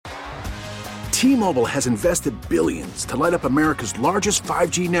T-Mobile has invested billions to light up America's largest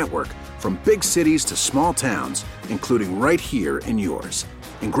 5G network, from big cities to small towns, including right here in yours.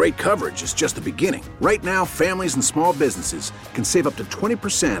 And great coverage is just the beginning. Right now, families and small businesses can save up to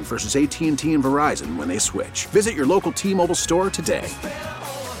 20% versus AT&T and Verizon when they switch. Visit your local T-Mobile store today.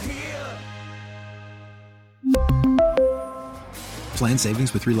 Plan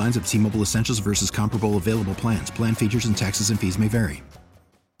savings with 3 lines of T-Mobile Essentials versus comparable available plans. Plan features and taxes and fees may vary.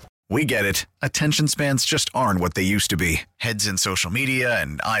 We get it. Attention spans just aren't what they used to be. Heads in social media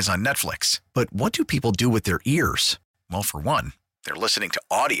and eyes on Netflix. But what do people do with their ears? Well, for one, they're listening to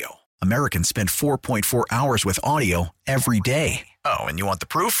audio. Americans spend 4.4 hours with audio every day. Oh, and you want the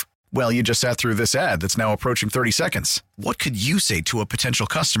proof? Well, you just sat through this ad that's now approaching 30 seconds. What could you say to a potential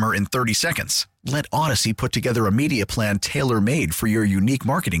customer in 30 seconds? Let Odyssey put together a media plan tailor-made for your unique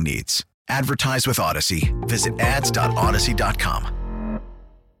marketing needs. Advertise with Odyssey. Visit ads.odyssey.com.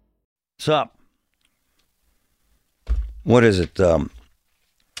 What's up? What is it?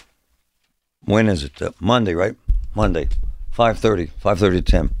 When is it? Monday, right? Monday. 5:30 to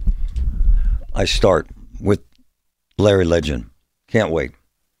 10. I start with Larry Legend. Can't wait.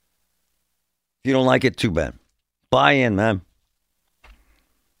 If you don't like it, too bad. Buy in, man.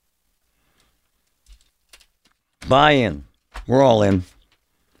 Buy in. We're all in.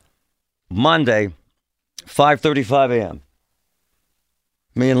 Monday, 5:35 a.m.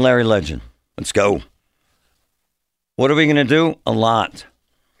 Me and Larry Legend. Let's go. What are we going to do? A lot.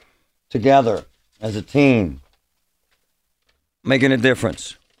 Together, as a team. Making a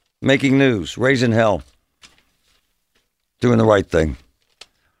difference. Making news. Raising hell. Doing the right thing.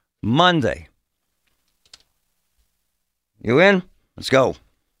 Monday. You in? Let's go.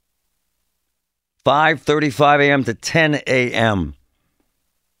 5:35 a.m. to 10 a.m.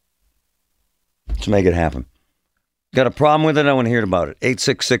 Let's make it happen. Got a problem with it? I want to hear about it.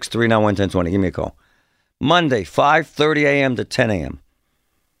 866-391-1020. Give me a call. Monday, 5:30 a.m. to 10 a.m.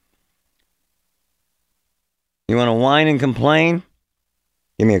 You want to whine and complain?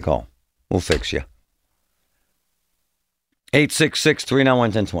 Give me a call. We'll fix you.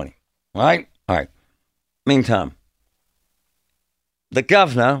 866-391-1020. All right? All right. Meantime, the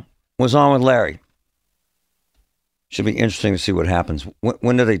governor was on with Larry. Should be interesting to see what happens.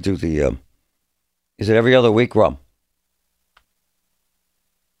 When do they do the... is it every other week, Rob?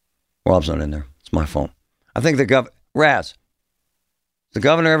 Rob's not in there. It's my phone. I think the Raz. The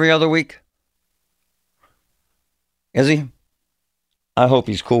governor every other week? Is he? I hope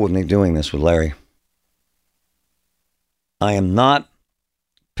he's cool with me doing this with Larry. I am not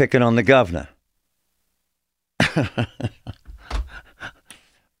picking on the governor.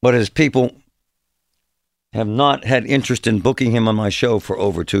 But his people have not had interest in booking him on my show for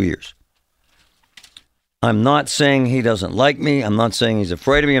over 2 years. I'm not saying he doesn't like me. I'm not saying he's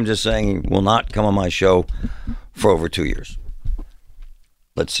afraid of me. I'm just saying he will not come on my show for over 2 years.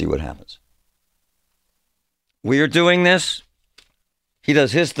 Let's see what happens. We are doing this. He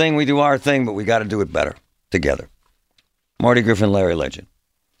does his thing. We do our thing, but we got to do it better together. Marty Griffin, Larry Legend.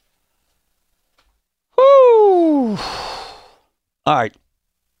 Woo! All right.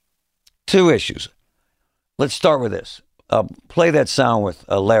 2 issues. Let's start with this. Play that sound with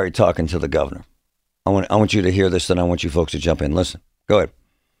Larry talking to the governor. I want you to hear this, and I want you folks to jump in. Listen. Go ahead.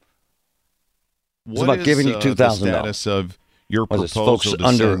 It's about giving you $2,000. The status of your proposal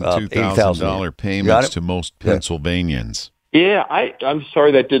to send $2,000 payments to most Pennsylvanians? Yeah, I'm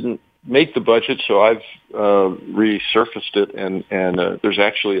sorry that didn't make the budget, so I've resurfaced it, and there's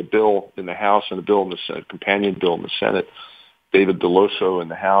actually a bill in the House and a bill in the Senate, companion bill in the Senate. David Deloso in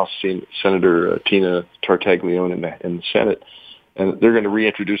the House, Senator Tina Tartaglione in the Senate, and they're going to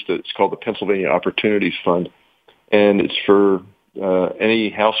reintroduce it's called the Pennsylvania Opportunities Fund, and it's for any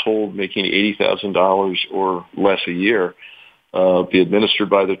household making $80,000 or less a year, be administered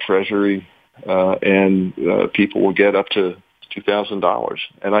by the Treasury, and people will get up to $2,000.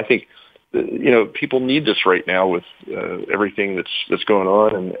 And I think, people need this right now with everything that's going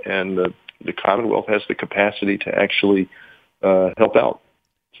on, and the Commonwealth has the capacity to actually help out.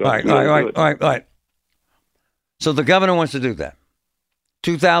 So, all right. So the governor wants to do that.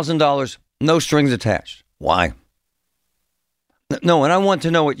 $2,000, no strings attached. Why? No, and I want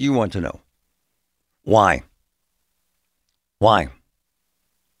to know what you want to know. Why?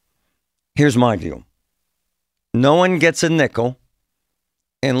 Here's my deal. No one gets a nickel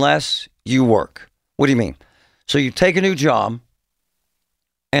unless you work. What do you mean? So you take a new job,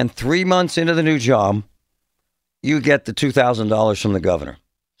 and 3 months into the new job, you get the $2,000 from the governor.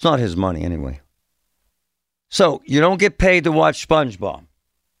 It's not his money anyway. So you don't get paid to watch SpongeBob.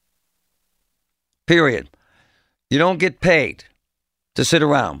 Period. You don't get paid to sit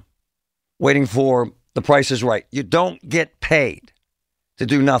around. waiting for the Price is Right. You don't get paid to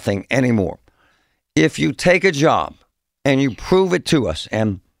do nothing anymore. If you take a job and you prove it to us,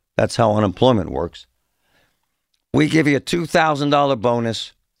 and that's how unemployment works, we give you a $2,000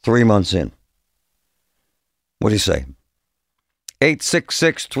 bonus 3 months in. What do you say?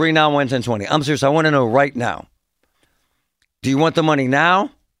 866-391-1020. I'm serious. I want to know right now. Do you want the money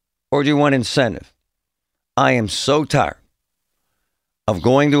now or do you want incentive? I am so tired of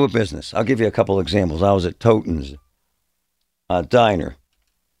going to a business. I'll give you a couple examples. I was at Toten's Diner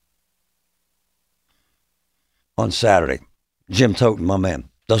on Saturday. Jim Toten, my man,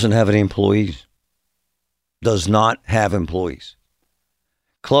 doesn't have any employees. Does not have employees.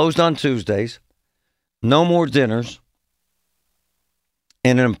 Closed on Tuesdays. No more dinners.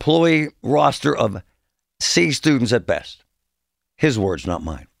 And an employee roster of C students at best. His words, not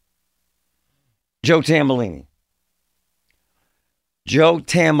mine. Joe Tambolini. Joe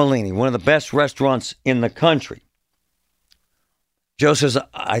Tambolini, one of the best restaurants in the country. Joe says,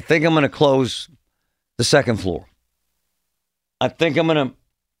 I think I'm going to close the second floor. I think I'm going to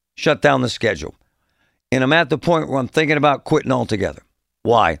shut down the schedule. And I'm at the point where I'm thinking about quitting altogether.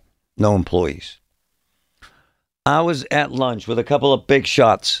 Why? No employees. I was at lunch with a couple of big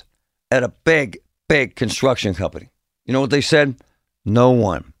shots at a big construction company. You know what they said? No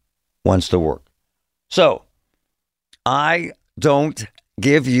one wants to work. So I don't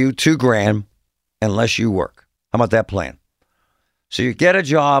give you $2,000 unless you work. How about that plan? So you get a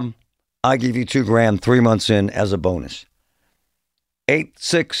job, I give you $2,000 3 months in as a bonus.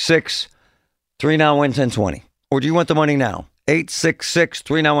 866-391-1020. Or do you want the money now?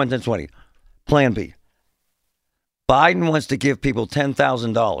 866-391-1020. Plan B. Biden wants to give people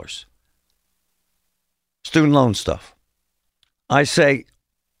 $10,000. Student loan stuff. I say,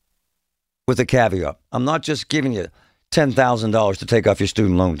 with a caveat, I'm not just giving you $10,000 to take off your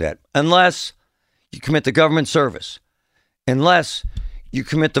student loan debt. Unless you commit to government service. Unless you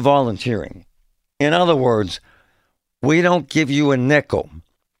commit to volunteering. In other words, we don't give you a nickel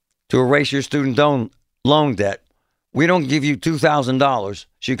to erase your student loan debt. We don't give you $2,000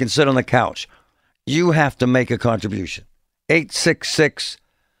 so you can sit on the couch. You have to make a contribution.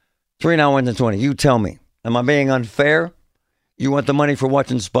 866-391-1020. You tell me. Am I being unfair? You want the money for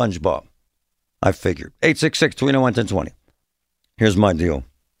watching SpongeBob. I figured. 866-391-1020. Here's my deal.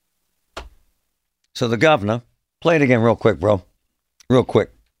 So the governor, play it again real quick, bro. Real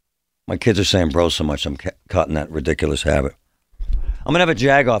quick. My kids are saying bro so much, I'm caught in that ridiculous habit. I'm going to have a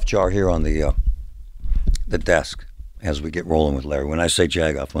Jagoff jar here on the desk as we get rolling with Larry. When I say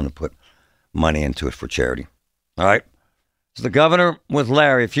Jagoff, I'm going to put money into it for charity. All right? So the governor with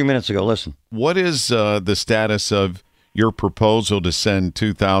Larry a few minutes ago. Listen. What is the status of your proposal to send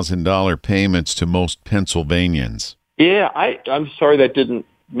 $2,000 payments to most Pennsylvanians? Yeah, I'm sorry that didn't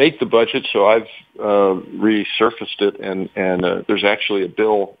make the budget, so I've resurfaced it, and there's actually a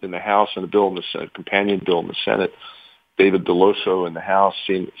bill in the House and a bill in the Senate, companion bill in the Senate. David Deloso in the House,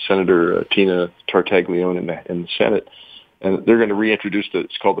 Senator Tina Tartaglione in the Senate, and they're going to reintroduce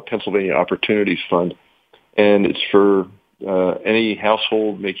it's called the Pennsylvania Opportunities Fund, and it's for any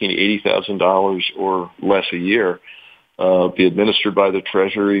household making $80,000 or less a year, be administered by the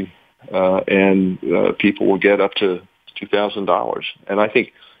Treasury, and people will get up to $2,000. And I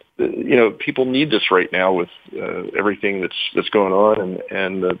think, people need this right now with everything that's going on,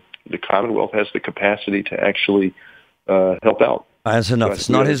 and the Commonwealth has the capacity to actually help out. That's enough. It's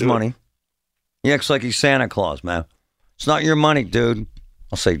not his money. He acts like he's Santa Claus, man. It's not your money, dude.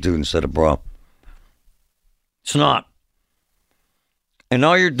 I'll say dude instead of bro. It's not. And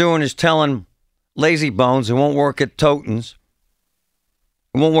all you're doing is telling lazy bones who won't work at Toten's,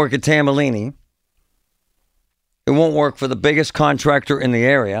 it won't work at Tambolini, it won't work for the biggest contractor in the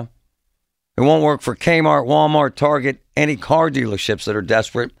area, it won't work for Kmart, Walmart, Target, any car dealerships that are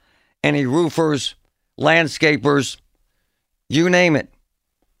desperate, any roofers, landscapers, you name it.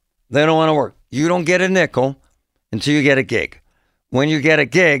 They don't want to work. You don't get a nickel until you get a gig. When you get a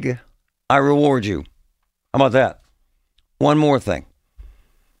gig, I reward you. How about that? One more thing.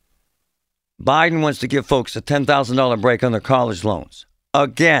 Biden wants to give folks a $10,000 break on their college loans.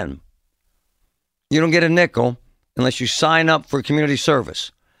 Again, you don't get a nickel unless you sign up for community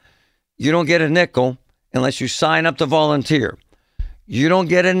service. You don't get a nickel unless you sign up to volunteer. You don't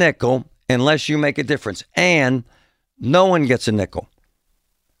get a nickel unless you make a difference. And no one gets a nickel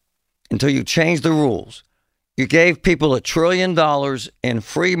until you change the rules. You gave people $1 trillion in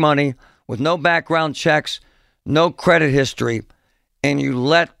free money with no background checks, no credit history, and you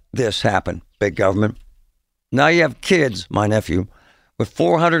let this happen, big government. Now you have kids, my nephew, with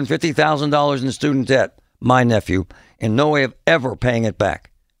 $450,000 in student debt, my nephew, and no way of ever paying it back,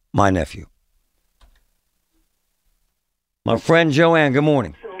 my nephew. My friend Joanne, good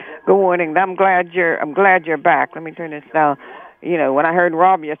morning. Good morning. I'm glad you're back. Let me turn this down. You know, when I heard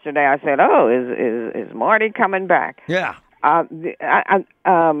Rob yesterday, I said, "Oh, is Marty coming back?" Yeah.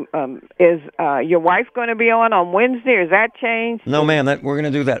 Is your wife going to be on Wednesday? Is that changed? No, ma'am. We're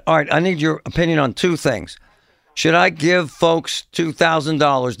going to do that. All right. I need your opinion on two things. Should I give folks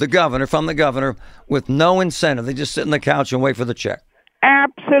 $2,000, from the governor, with no incentive? They just sit on the couch and wait for the check.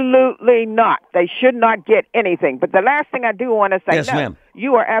 Absolutely not. They should not get anything. But the last thing I do want to say, yes, ma'am.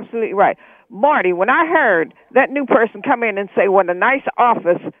 You are absolutely right. Marty, when I heard that new person come in and say what a nice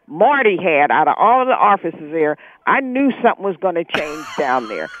office Marty had out of all of the offices there, I knew something was going to change down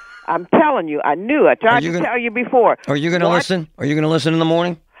there. I'm telling you, I knew. I tried to tell you before. Are you going to listen? Are you going to listen in the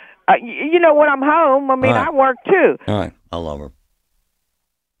morning? You know, when I'm home, I mean, right. I work too. All right. I love her.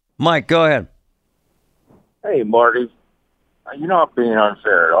 Mike, go ahead. Hey, Marty. You're not being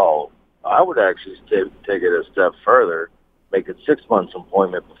unfair at all. I would actually take it a step further, make it 6 months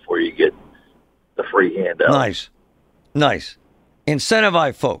employment before you get the free handout. Nice.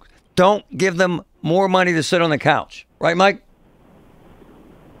 Incentivize folks. Don't give them more money to sit on the couch. Right, Mike?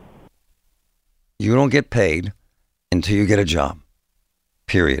 You don't get paid until you get a job.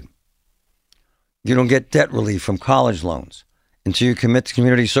 Period. You don't get debt relief from college loans until you commit to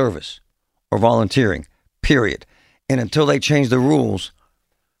community service or volunteering. Period. And until they change the rules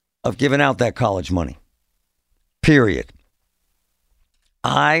of giving out that college money. Period.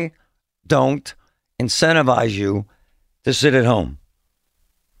 I don't incentivize you to sit at home.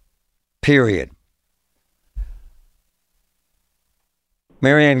 Period.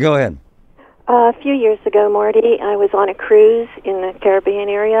 Marianne, go ahead. A few years ago, Marty, I was on a cruise in the Caribbean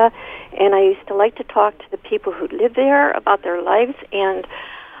area, and I used to like to talk to the people who live there about their lives, and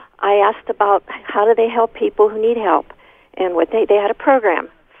I asked about how do they help people who need help. And what they had a program,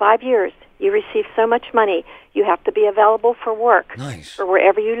 5 years. You receive so much money. You have to be available for work. Nice. For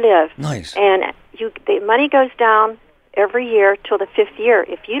wherever you live. Nice. And the money goes down every year till the 5th year.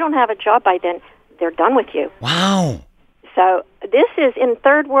 If you don't have a job by then, they're done with you. Wow. So this is in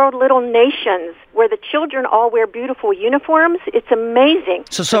third world little nations where the children all wear beautiful uniforms. It's amazing.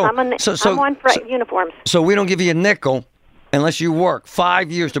 I'm on for uniforms. So we don't give you a nickel unless you work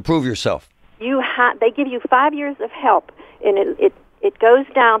 5 years to prove yourself. They give you 5 years of help, and it goes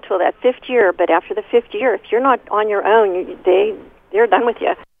down till that 5th year. But after the 5th year, if you're not on your own, they're done with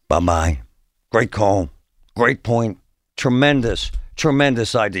you. Bye-bye. Great call. Great point. Tremendous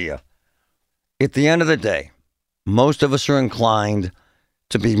idea. At the end of the day, most of us are inclined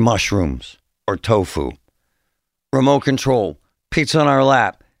to be mushrooms or tofu. Remote control, pizza on our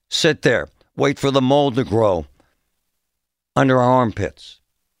lap, sit there, wait for the mold to grow under our armpits.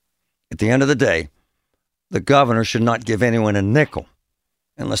 At the end of the day, the governor should not give anyone a nickel.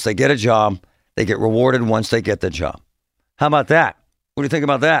 Unless they get a job, they get rewarded once they get the job. How about that? What do you think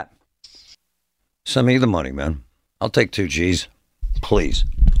about that? Send me the money, man. I'll take 2 G's. Please.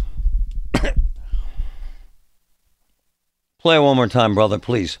 Play it one more time, brother,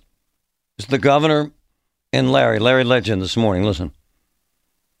 please. It's the governor and Larry Legend this morning. Listen.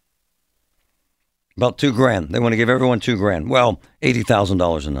 About $2,000. They want to give everyone $2,000. Well,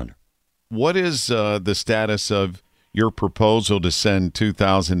 $80,000 and under. What is the status of your proposal to send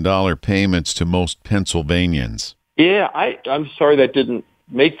 $2,000 payments to most Pennsylvanians? Yeah, I'm sorry that didn't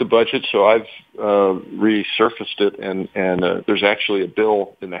make the budget, so I've resurfaced it, and there's actually a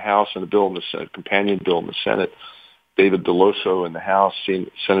bill in the House and a bill in the Senate, companion bill in the Senate. David Deloso in the House,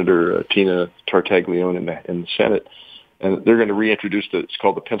 Senator Tina Tartaglione in the Senate, and they're going to reintroduce it's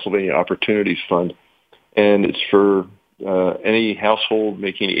called the Pennsylvania Opportunities Fund, and it's for any household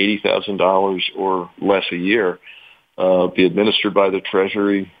making $80,000 or less a year, be administered by the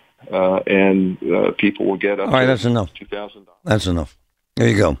Treasury, and people will get up to that's enough. $2,000. That's enough. There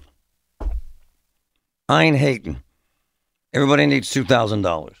you go. I ain't hating. Everybody needs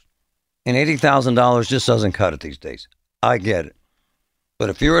 $2,000. And $80,000 just doesn't cut it these days. I get it. But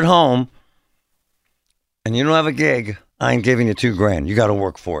if you're at home and you don't have a gig, I ain't giving you $2,000. You got to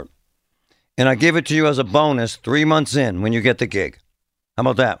work for it. And I give it to you as a bonus 3 months in when you get the gig. How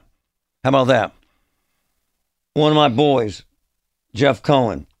about that? One of my boys, Jeff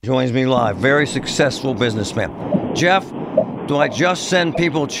Cohen, joins me live. Very successful businessman. Jeff, do I just send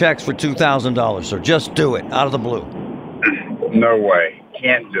people checks for $2,000? So just do it out of the blue. No way.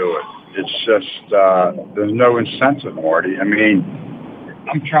 Can't do it. It's just, there's no incentive, Marty. I mean,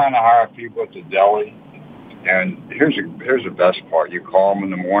 I'm trying to hire people at the deli, and here's the best part. You call them in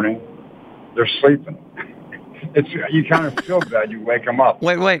the morning, they're sleeping. You kind of feel bad. You wake them up.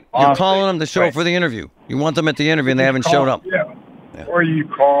 Wait. Honestly, you're calling them to show up for the interview. You want them at the interview, and they haven't showed up. Yeah. Or you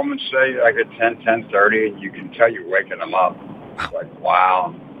call them and say, like at 10:30, and you can tell you're waking them up. It's like,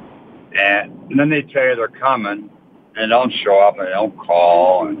 wow. And then they tell you they're coming, and they don't show up, and they don't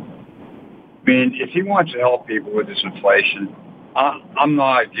call. And I mean, if he wants to help people with this inflation, I'm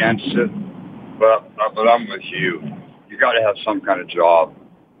not against it, but I'm with you. You got to have some kind of job.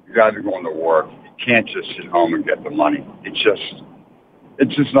 You got to be going to work. You can't just sit home and get the money.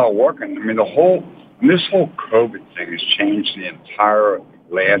 It's just not working. I mean, this whole COVID thing has changed the entire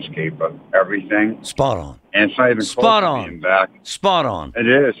landscape of everything. Spot on. And it's not even Spot close to being back. Spot on. It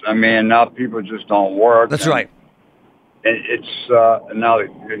is. I mean, now people just don't work. That's right. And it's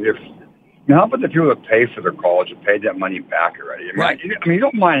now how about the people that pay for their college and paid that money back already? I mean, Right. you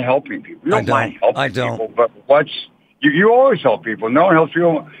don't mind helping people. You don't mind helping I don't. people, but you always help people. No one helps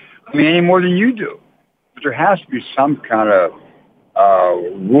people, any more than you do. But there has to be some kind of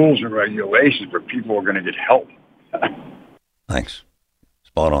rules and regulations where people are going to get help. Thanks.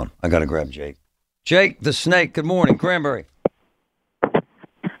 Spot on. I got to grab Jake. Jake, the snake. Good morning. Cranberry.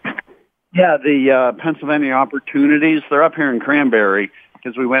 Yeah, the Pennsylvania Opportunities, they're up here in Cranberry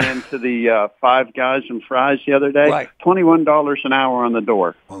because we went into the Five Guys and Fries the other day. Right. $21 an hour on the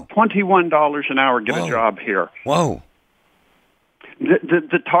door. Whoa. $21 an hour, get a job here. Whoa.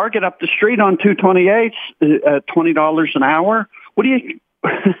 The Target up the street on 228, $20 an hour. What do you...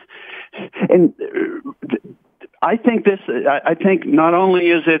 and I think I think not only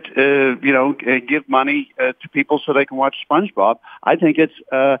is it, give money to people so they can watch SpongeBob, I think it's,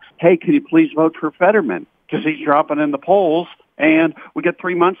 hey, can you please vote for Fetterman? Because he's dropping in the polls, and we get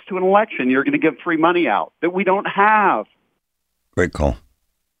 3 months to an election. You're going to give free money out that we don't have. Great call.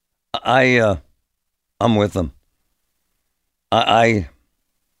 I'm with them. I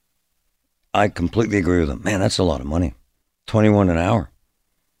completely agree with them. Man, that's a lot of money. $21 an hour.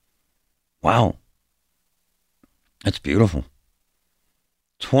 Wow. That's beautiful.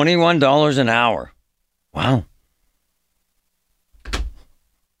 $21 an hour. Wow.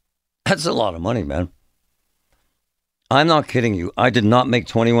 That's a lot of money, man. I'm not kidding you. I did not make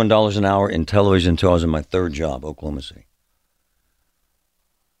 $21 an hour in television until I was in my third job, Oklahoma City.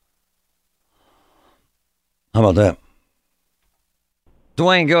 How about that?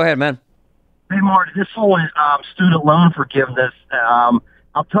 Dwayne, go ahead, man. Hey, Marty, this whole student loan forgiveness,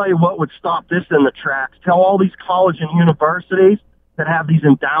 I'll tell you what would stop this in the tracks. Tell all these college and universities that have these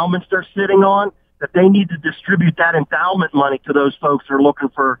endowments they're sitting on that they need to distribute that endowment money to those folks who are looking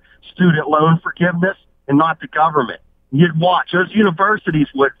for student loan forgiveness and not the government. You'd watch. Those universities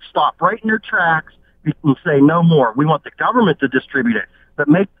would stop right in their tracks and say, no more. We want the government to distribute it. But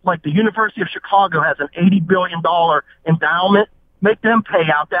make, like the University of Chicago has an $80 billion endowment, make them pay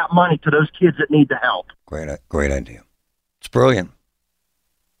out that money to those kids that need the help. Great idea. It's brilliant.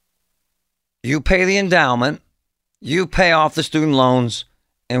 You pay the endowment, you pay off the student loans,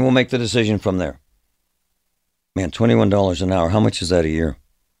 and we'll make the decision from there. Man, $21 an hour. How much is that a year?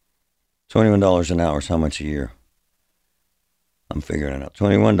 $21 an hour is how much a year? I'm figuring it out.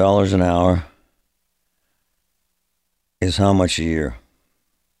 $21 an hour is how much a year?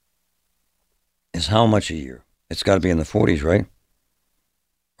 Is how much a year? It's got to be in the 40s, right?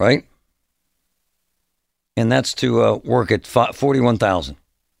 Right? And that's to work at 41,000.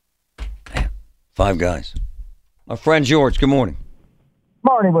 Five Guys. My friend George, good morning.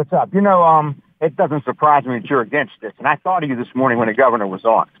 Marty, what's up? It doesn't surprise me that you're against this. And I thought of you this morning when the governor was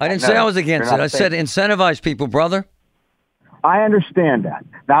on. I didn't say I was against it. I said incentivize people, brother. I understand that.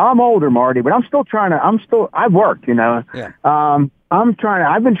 Now, I'm older, Marty, but I've worked, Yeah.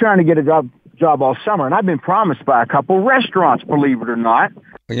 I've been trying to get a job all summer, and I've been promised by a couple restaurants, believe it or not.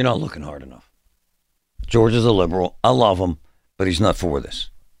 Well, you're not looking hard enough. George is a liberal. I love him, but he's not for this.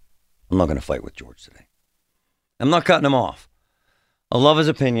 I'm not going to fight with George today. I'm not cutting him off. I love his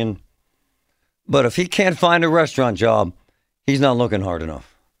opinion, but if he can't find a restaurant job, he's not looking hard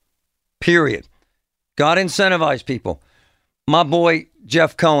enough. Period. Got to incentivize people. My boy,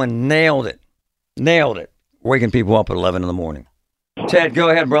 Jeff Cohen, nailed it. Waking people up at 11 in the morning. Ted, go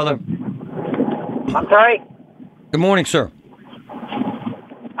ahead, brother. I'm sorry? Good morning, sir.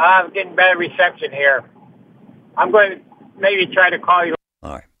 I'm getting better reception here. I'm going to maybe try to call you.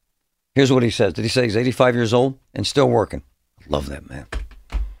 All right. Here's what he says. Did he say he's 85 years old and still working? I love that man.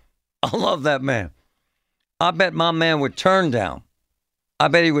 I love that man. I bet my man would turn down. I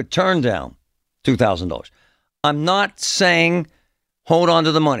bet he would turn down $2,000. I'm not saying hold on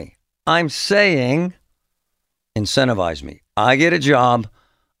to the money. I'm saying incentivize me. I get a job.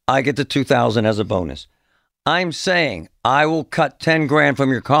 I get the $2,000 as a bonus. I'm saying I will cut 10 grand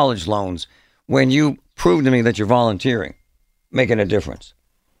from your college loans when you prove to me that you're volunteering, making a difference.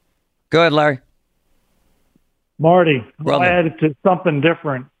 Go ahead, Larry. Marty, Brother. I'll add it to something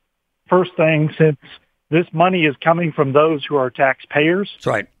different. First thing, since this money is coming from those who are taxpayers, That's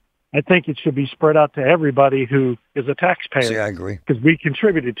right. I think it should be spread out to everybody who is a taxpayer. See, I agree. Because we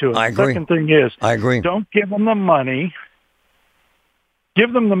contributed to it. I agree. Second thing is, I agree. don't give them the money.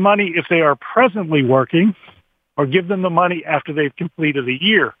 Give them the money if they are presently working, or give them the money after they've completed a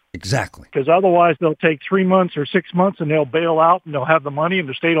year. Exactly. Because otherwise they'll take 3 months or 6 months and they'll bail out and they'll have the money and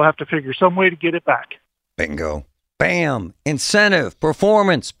the state will have to figure some way to get it back. Bingo. Bam. Incentive,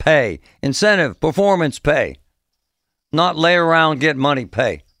 performance pay. Incentive, performance pay. Not lay around, get money,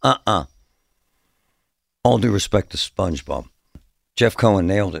 pay. All due respect to SpongeBob. Jeff Cohen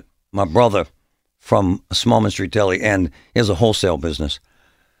nailed it. My brother from Smallman Street Deli, and he has a wholesale business.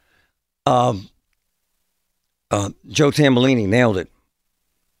 Joe Tambellini nailed it.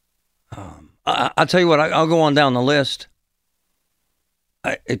 I'll tell you what, I'll go on down the list.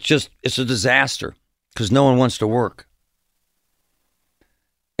 It's a disaster because no one wants to work.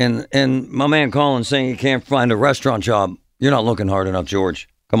 And my man Colin saying he can't find a restaurant job. You're not looking hard enough, George.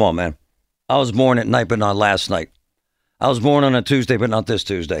 Come on, man. I was born at night, but not last night. I was born on a Tuesday, but not this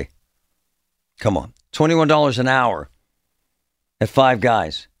Tuesday. Come on. $21 an hour at Five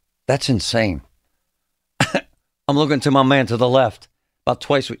Guys. That's insane. I'm looking to my man to the left. About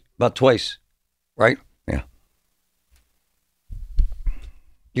twice, right? Yeah.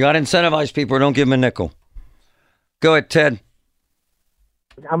 You got to incentivize people. Don't give them a nickel. Go ahead, Ted.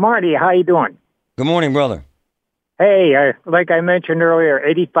 Marty, how you doing? Good morning, brother. Hey, like I mentioned earlier,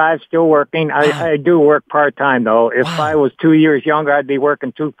 85, still working. I do work part-time, though. If I was 2 years younger, I'd be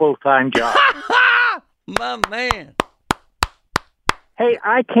working 2 full-time jobs. My man. Hey,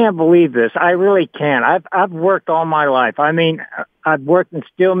 I can't believe this. I really can't. I've worked all my life. I mean, I've worked in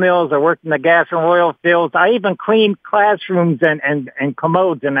steel mills. I worked in the gas and oil fields. I even cleaned classrooms and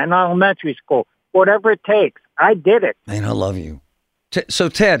commodes in an elementary school. Whatever it takes. I did it. Man, I love you. So,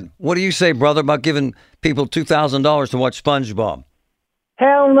 Ted, what do you say, brother, about giving people $2,000 to watch SpongeBob?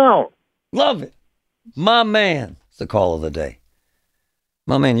 Hell no. Love it. My man. It's the call of the day.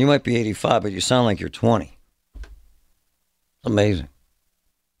 My man, you might be 85, but you sound like you're 20. It's amazing.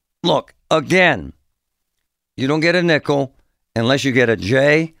 Look, again, you don't get a nickel unless you get a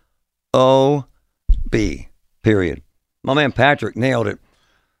J-O-B, period. My man Patrick nailed it.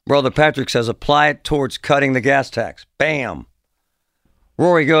 Brother Patrick says apply it towards cutting the gas tax. Bam.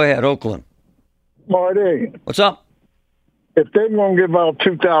 Rory, go ahead, Oakland. Marty. What's up? If they're going to give out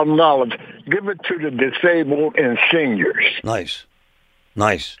 $2,000, give it to the disabled and seniors. Nice.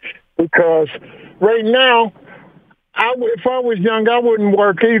 Because right now, if I was young, I wouldn't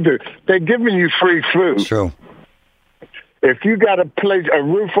work either. They're giving you free food. It's true. If you got a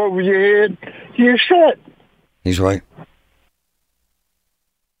roof over your head, you're set. He's right.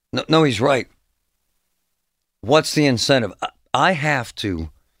 No, he's right. What's the incentive? I have to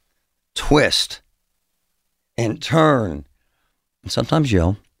twist and turn and sometimes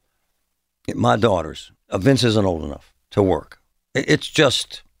yell at my daughters. Vince isn't old enough to work. It's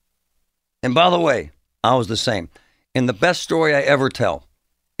just, and by the way, I was the same. And the best story I ever tell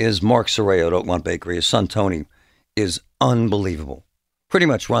is Mark Soraya at Oakmont Bakery. His son, Tony, is unbelievable. Pretty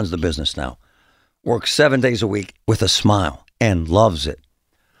much runs the business now. Works 7 days a week with a smile and loves it.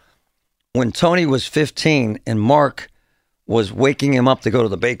 When Tony was 15 and Mark was waking him up to go to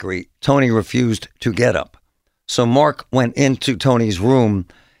the bakery, Tony refused to get up. So Mark went into Tony's room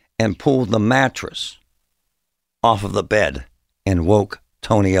and pulled the mattress off of the bed and woke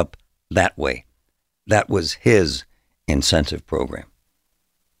Tony up that way. That was his incentive program.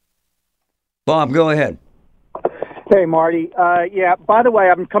 Bob, go ahead. Hey, Marty. Yeah, by the way,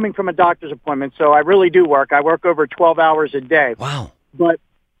 I'm coming from a doctor's appointment, so I really do work. I work over 12 hours a day. Wow. But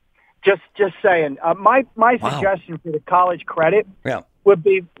just saying, my suggestion for the college credit would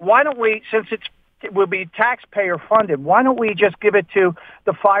be, why don't we, since it will be taxpayer funded, why don't we just give it to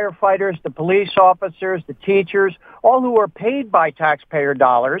the firefighters, the police officers, the teachers, all who are paid by taxpayer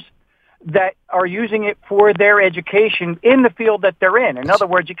dollars that are using it for their education in the field that they're in. In other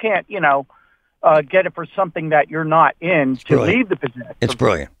words, you can't, get it for something that you're not in to leave the position. It's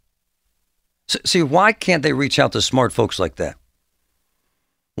brilliant. See, why can't they reach out to smart folks like that?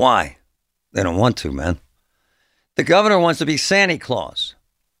 Why? They don't want to, man. The governor wants to be Santa Claus.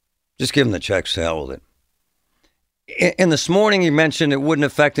 Just give him the checks, to hell with it. In this morning, you mentioned it wouldn't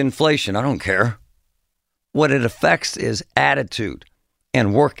affect inflation. I don't care. What it affects is attitude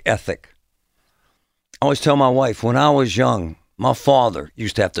and work ethic. I always tell my wife, when I was young, my father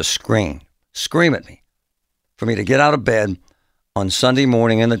used to have to scream at me for me to get out of bed on Sunday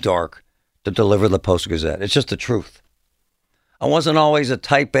morning in the dark to deliver the Post-Gazette. It's just the truth. I wasn't always a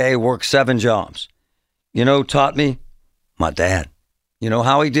type A, work 7 jobs. You know who taught me? My dad. You know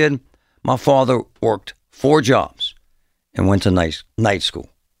how he did? My father worked 4 jobs and went to night school.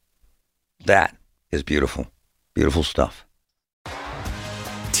 That is beautiful. Beautiful stuff.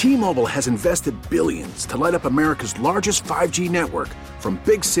 T-Mobile has invested billions to light up America's largest 5G network, from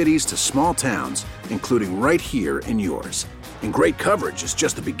big cities to small towns, including right here in yours. And great coverage is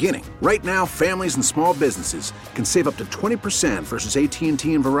just the beginning. Right now, families and small businesses can save up to 20% versus AT&T and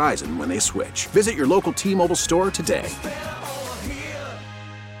Verizon when they switch. Visit your local T-Mobile store today.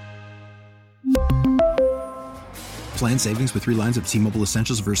 Plan savings with 3 lines of T-Mobile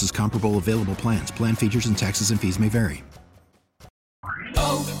Essentials versus comparable available plans. Plan features and taxes and fees may vary.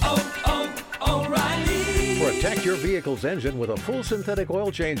 Protect your vehicle's engine with a full synthetic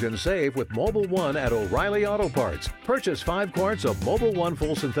oil change and save with Mobil 1 at O'Reilly Auto Parts. Purchase 5 quarts of Mobil 1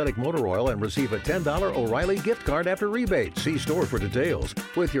 full synthetic motor oil and receive a $10 O'Reilly gift card after rebate. See store for details.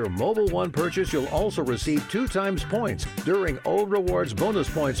 With your Mobil 1 purchase, you'll also receive 2 times points during O Rewards Bonus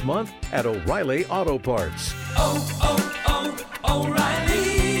Points Month at O'Reilly Auto Parts.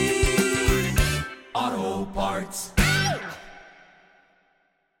 O'Reilly Auto Parts.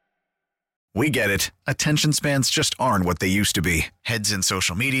 We get it. Attention spans just aren't what they used to be. Heads in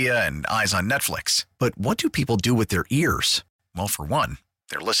social media and eyes on Netflix. But what do people do with their ears? Well, for one,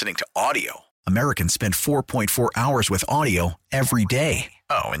 they're listening to audio. Americans spend 4.4 hours with audio every day.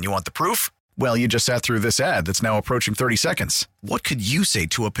 Oh, and you want the proof? Well, you just sat through this ad that's now approaching 30 seconds. What could you say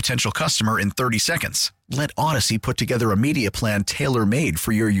to a potential customer in 30 seconds? Let Odyssey put together a media plan tailor-made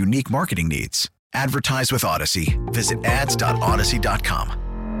for your unique marketing needs. Advertise with Odyssey. Visit ads.odyssey.com.